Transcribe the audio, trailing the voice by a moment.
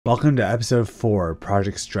Welcome to episode 4 of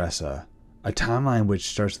Project Stresa, a timeline which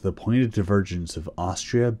starts at the point of divergence of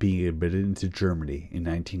Austria being admitted into Germany in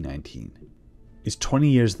 1919. It's 20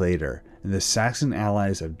 years later, and the Saxon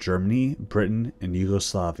Allies of Germany, Britain, and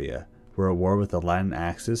Yugoslavia were at war with the Latin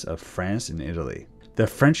axis of France and Italy. The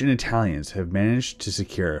French and Italians have managed to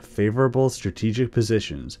secure favorable strategic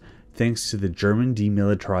positions thanks to the German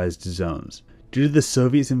demilitarized zones. Due to the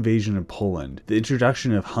Soviets' invasion of Poland, the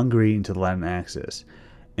introduction of Hungary into the Latin axis,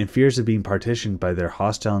 and fears of being partitioned by their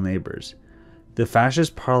hostile neighbors, the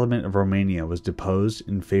fascist parliament of Romania was deposed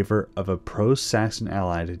in favor of a pro-Saxon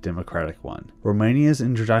allied democratic one. Romania's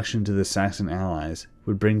introduction to the Saxon Allies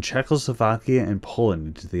would bring Czechoslovakia and Poland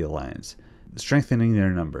into the alliance, strengthening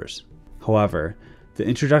their numbers. However, the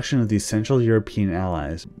introduction of these Central European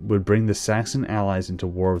allies would bring the Saxon Allies into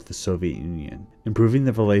war with the Soviet Union, improving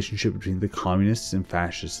the relationship between the communists and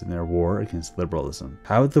fascists in their war against liberalism.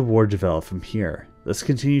 How would the war develop from here? Let's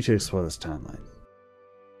continue to explore this timeline.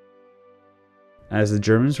 As the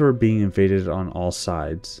Germans were being invaded on all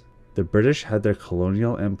sides, the British had their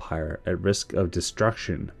colonial empire at risk of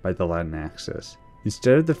destruction by the Latin Axis.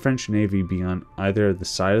 Instead of the French Navy being on either the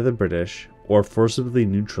side of the British or forcibly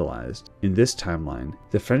neutralized, in this timeline,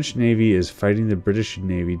 the French Navy is fighting the British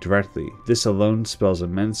Navy directly. This alone spells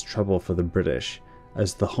immense trouble for the British,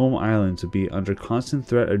 as the home islands would be under constant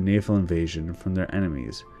threat of naval invasion from their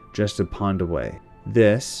enemies, just a pond away.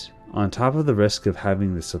 This, on top of the risk of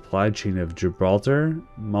having the supply chain of Gibraltar,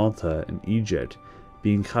 Malta, and Egypt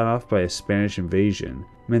being cut off by a Spanish invasion,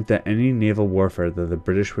 meant that any naval warfare that the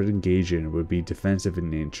British would engage in would be defensive in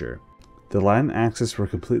nature. The Latin Axis were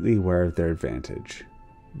completely aware of their advantage.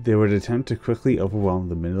 They would attempt to quickly overwhelm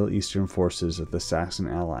the Middle Eastern forces of the Saxon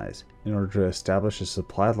Allies in order to establish a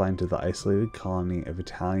supply line to the isolated colony of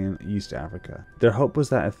Italian East Africa. Their hope was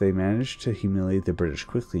that if they managed to humiliate the British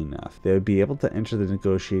quickly enough, they would be able to enter the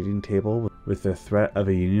negotiating table with the threat of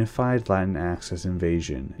a unified Latin Axis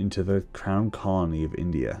invasion into the crown colony of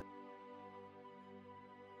India.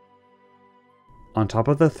 On top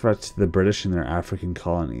of the threats to the British and their African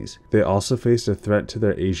colonies, they also faced a threat to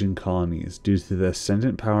their Asian colonies due to the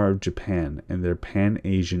ascendant power of Japan and their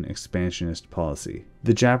Pan-Asian expansionist policy.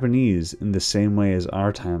 The Japanese, in the same way as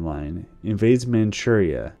our timeline, invades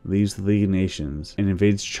Manchuria, leaves the League of Nations, and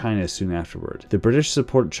invades China soon afterward. The British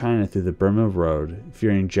support China through the Burma Road,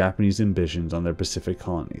 fearing Japanese ambitions on their Pacific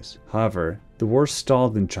colonies. However, the war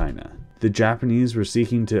stalled in China. The Japanese were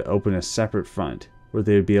seeking to open a separate front, where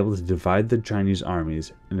they would be able to divide the Chinese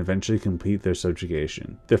armies and eventually complete their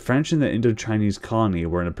subjugation. The French in the Indo-Chinese colony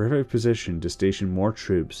were in a perfect position to station more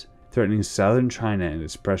troops, threatening southern China and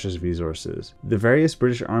its precious resources. The various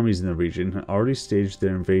British armies in the region had already staged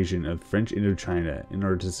their invasion of French Indochina in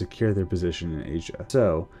order to secure their position in Asia.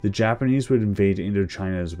 So, the Japanese would invade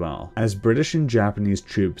Indochina as well. As British and Japanese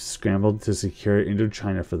troops scrambled to secure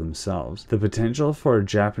Indochina for themselves, the potential for a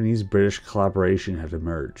Japanese-British collaboration had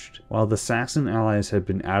emerged. While the Saxon Allies had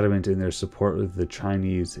been adamant in their support of the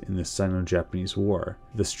Chinese in the Sino-Japanese War,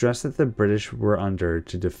 the stress that the British were under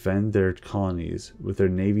to defend their colonies with their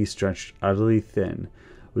navy stretched utterly thin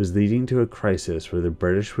was leading to a crisis where the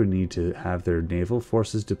British would need to have their naval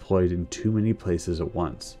forces deployed in too many places at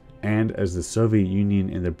once. And as the Soviet Union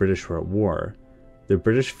and the British were at war, the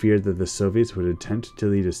British feared that the Soviets would attempt to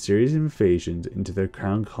lead a series of invasions into their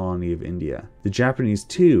crown colony of India. The Japanese,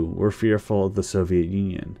 too, were fearful of the Soviet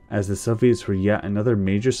Union, as the Soviets were yet another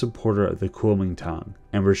major supporter of the Kuomintang,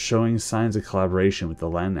 and were showing signs of collaboration with the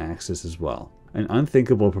Latin Axis as well. An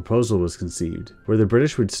unthinkable proposal was conceived, where the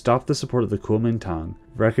British would stop the support of the Kuomintang,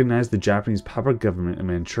 recognize the Japanese puppet government in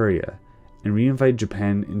Manchuria, and reinvite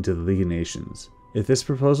Japan into the League of Nations. If this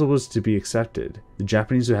proposal was to be accepted, the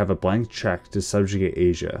Japanese would have a blank check to subjugate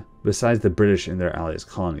Asia, besides the British and their allies'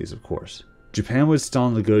 colonies, of course. Japan would stall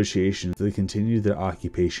negotiations to continue their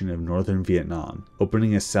occupation of northern Vietnam,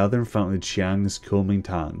 opening a southern front with Chiang's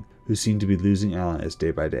Kuomintang, who seemed to be losing allies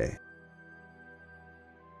day by day.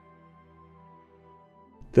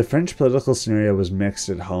 The French political scenario was mixed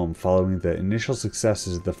at home following the initial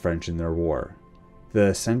successes of the French in their war. The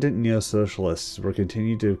ascendant neo-socialists were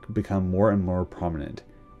continuing to become more and more prominent,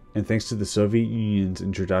 and thanks to the Soviet Union's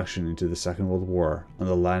introduction into the Second World War on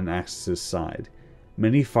the Latin Axis side,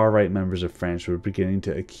 many far-right members of France were beginning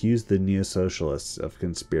to accuse the neo-socialists of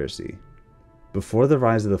conspiracy. Before the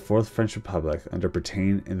rise of the Fourth French Republic under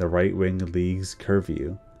Pétain and the right-wing League's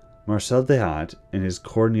curfew, Marcel Déat and his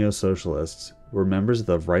core neo-socialists were members of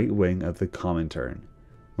the right wing of the Comintern.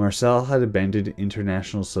 Marcel had abandoned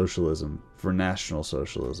international socialism for national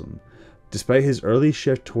socialism. Despite his early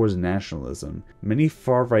shift towards nationalism, many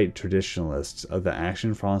far-right traditionalists of the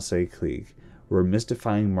Action Française clique were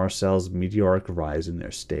mystifying Marcel's meteoric rise in their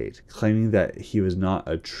state, claiming that he was not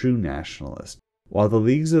a true nationalist. While the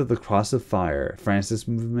Leagues of the Cross of Fire, Francis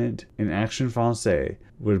Movement, and Action Française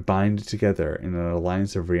would bind together in an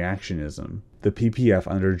alliance of reactionism, the PPF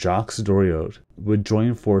under Jacques Doriot would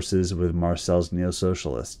join forces with Marcel's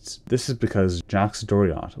neo-socialists. This is because Jacques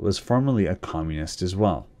Doriot was formerly a communist as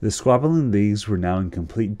well. The squabbling leagues were now in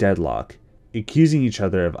complete deadlock, accusing each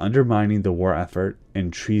other of undermining the war effort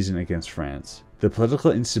and treason against France. The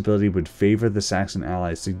political instability would favor the Saxon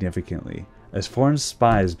Allies significantly, as foreign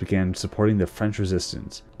spies began supporting the French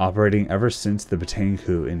resistance, operating ever since the Bretagne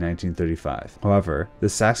coup in 1935. However, the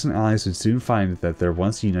Saxon Allies would soon find that their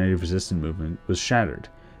once united resistance movement was shattered.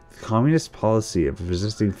 The communist policy of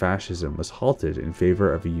resisting fascism was halted in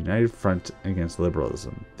favor of a united front against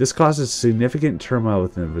liberalism. This causes significant turmoil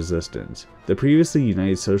within the resistance. The previously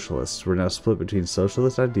united socialists were now split between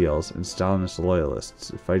socialist ideals and Stalinist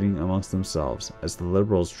loyalists, fighting amongst themselves as the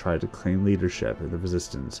liberals tried to claim leadership in the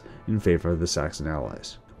resistance in favor of the Saxon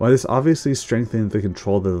Allies. While this obviously strengthened the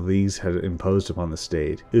control that the Leagues had imposed upon the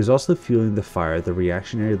state, it was also fueling the fire of the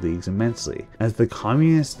reactionary Leagues immensely, as the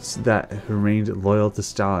communists that remained loyal to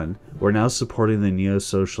Stalin were now supporting the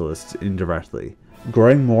neo-socialists indirectly.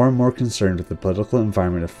 Growing more and more concerned with the political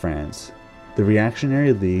environment of France, the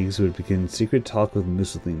reactionary Leagues would begin secret talk with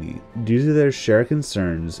Mussolini. Due to their shared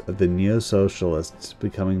concerns of the neo-socialists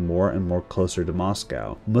becoming more and more closer to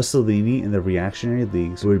Moscow, Mussolini and the reactionary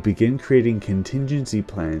Leagues would begin creating contingency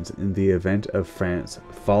plans in the event of France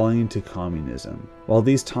falling into communism. While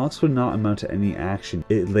these talks would not amount to any action,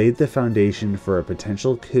 it laid the foundation for a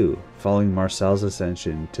potential coup following Marcel's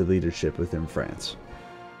ascension to leadership within France.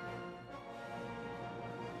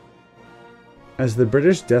 As the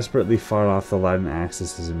British desperately fought off the Latin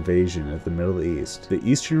Axis' invasion of the Middle East, the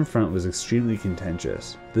Eastern Front was extremely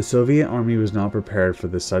contentious. The Soviet army was not prepared for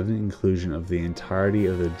the sudden inclusion of the entirety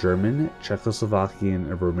of the German, Czechoslovakian,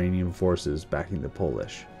 and Romanian forces backing the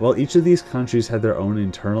Polish. While each of these countries had their own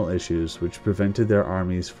internal issues which prevented their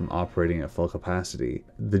armies from operating at full capacity,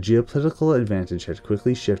 the geopolitical advantage had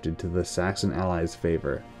quickly shifted to the Saxon Allies'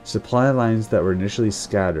 favor. Supply lines that were initially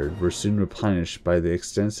scattered were soon replenished by the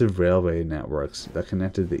extensive railway networks that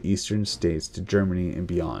connected the eastern states to Germany and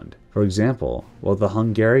beyond. For example, while the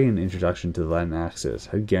Hungarian introduction to the Latin Axis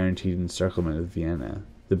had guaranteed encirclement of Vienna,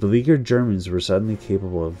 the beleaguered Germans were suddenly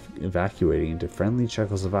capable of evacuating into friendly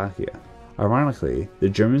Czechoslovakia. Ironically, the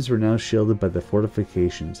Germans were now shielded by the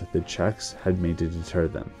fortifications that the Czechs had made to deter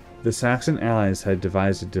them. The Saxon Allies had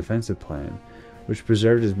devised a defensive plan which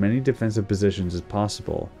preserved as many defensive positions as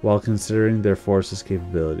possible while considering their forces'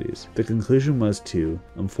 capabilities. The conclusion was to,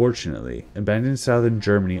 unfortunately, abandon southern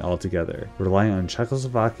Germany altogether, relying on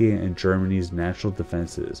Czechoslovakia and Germany's natural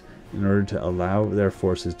defenses in order to allow their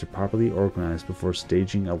forces to properly organize before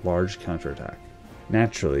staging a large counterattack.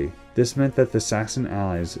 Naturally, this meant that the Saxon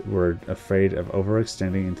Allies were afraid of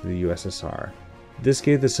overextending into the USSR. This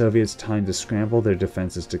gave the Soviets time to scramble their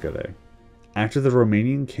defenses together. After the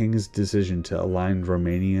Romanian king's decision to align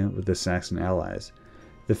Romania with the Saxon Allies,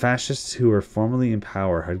 the fascists who were formerly in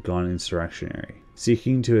power had gone insurrectionary,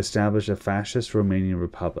 seeking to establish a fascist Romanian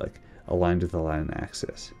republic aligned with the Latin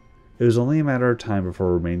Axis. It was only a matter of time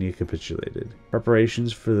before Romania capitulated.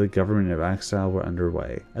 Preparations for the government of exile were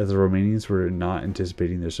underway, as the Romanians were not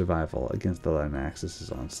anticipating their survival against the Latin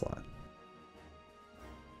Axis' onslaught.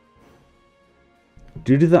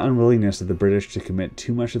 Due to the unwillingness of the British to commit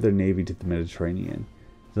too much of their navy to the Mediterranean,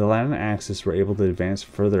 the Latin Axis were able to advance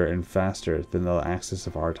further and faster than the axis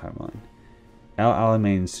of our timeline. El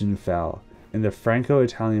Alamein soon fell, and the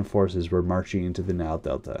Franco-Italian forces were marching into the Nile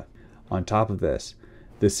Delta. On top of this,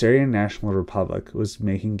 the Syrian National Republic was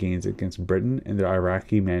making gains against Britain and their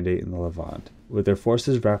Iraqi mandate in the Levant, with their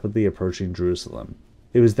forces rapidly approaching Jerusalem.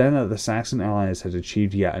 It was then that the Saxon Allies had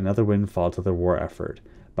achieved yet another windfall to their war effort,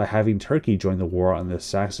 by having Turkey join the war on the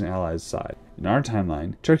Saxon Allies' side. In our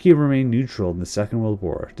timeline, Turkey remained neutral in the Second World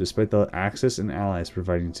War, despite the Axis and Allies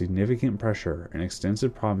providing significant pressure and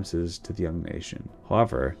extensive promises to the young nation.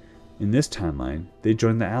 However, in this timeline, they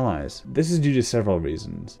joined the Allies. This is due to several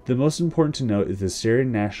reasons. The most important to note is the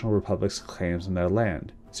Syrian National Republic's claims on their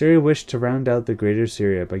land. Syria wished to round out the Greater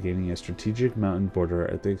Syria by gaining a strategic mountain border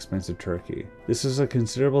at the expense of Turkey. This is a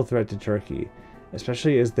considerable threat to Turkey,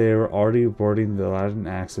 especially as they were already boarding the Latin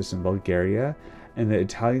Axis in Bulgaria and the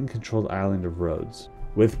Italian-controlled island of Rhodes.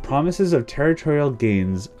 With promises of territorial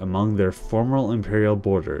gains among their former imperial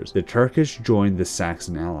borders, the Turkish joined the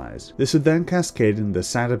Saxon Allies. This would then cascade into the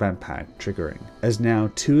Sataban Pact triggering, as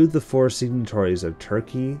now 2 of the 4 signatories of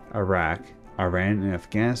Turkey, Iraq, Iran, and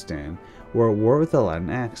Afghanistan were at war with the Latin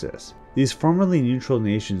Axis. These formerly neutral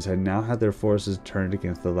nations had now had their forces turned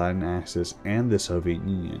against the Latin Axis and the Soviet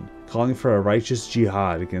Union, calling for a righteous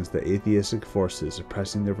jihad against the atheistic forces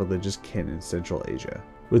oppressing their religious kin in Central Asia.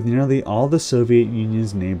 With nearly all the Soviet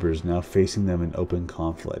Union's neighbors now facing them in open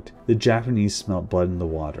conflict, the Japanese smelt blood in the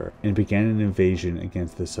water and began an invasion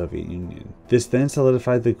against the Soviet Union. This then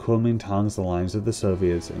solidified the Kuomintang's alliance with the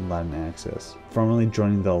Soviets and Latin Axis, formally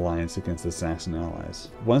joining the alliance against the Saxon Allies.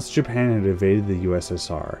 Once Japan had invaded the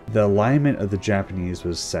USSR, the alignment of the Japanese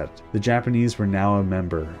was set. The Japanese were now a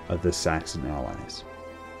member of the Saxon Allies.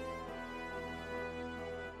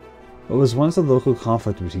 What was once a local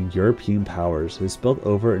conflict between European powers has spilled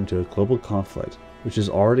over into a global conflict which has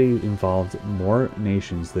already involved more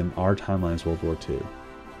nations than our timeline's World War II.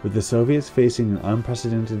 With the Soviets facing an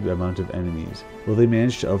unprecedented amount of enemies, will they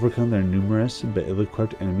manage to overcome their numerous but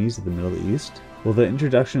ill-equipped enemies of the Middle East? Will the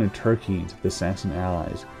introduction of Turkey into the Saxon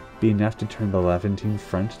Allies be enough to turn the Levantine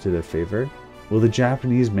front to their favor? Will the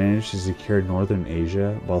Japanese manage to secure Northern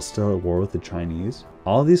Asia while still at war with the Chinese?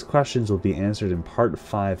 All these questions will be answered in Part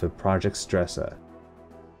 5 of Project Stresa.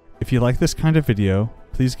 If you like this kind of video,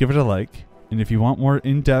 please give it a like, and if you want more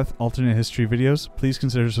in-depth alternate history videos, please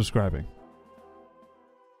consider subscribing.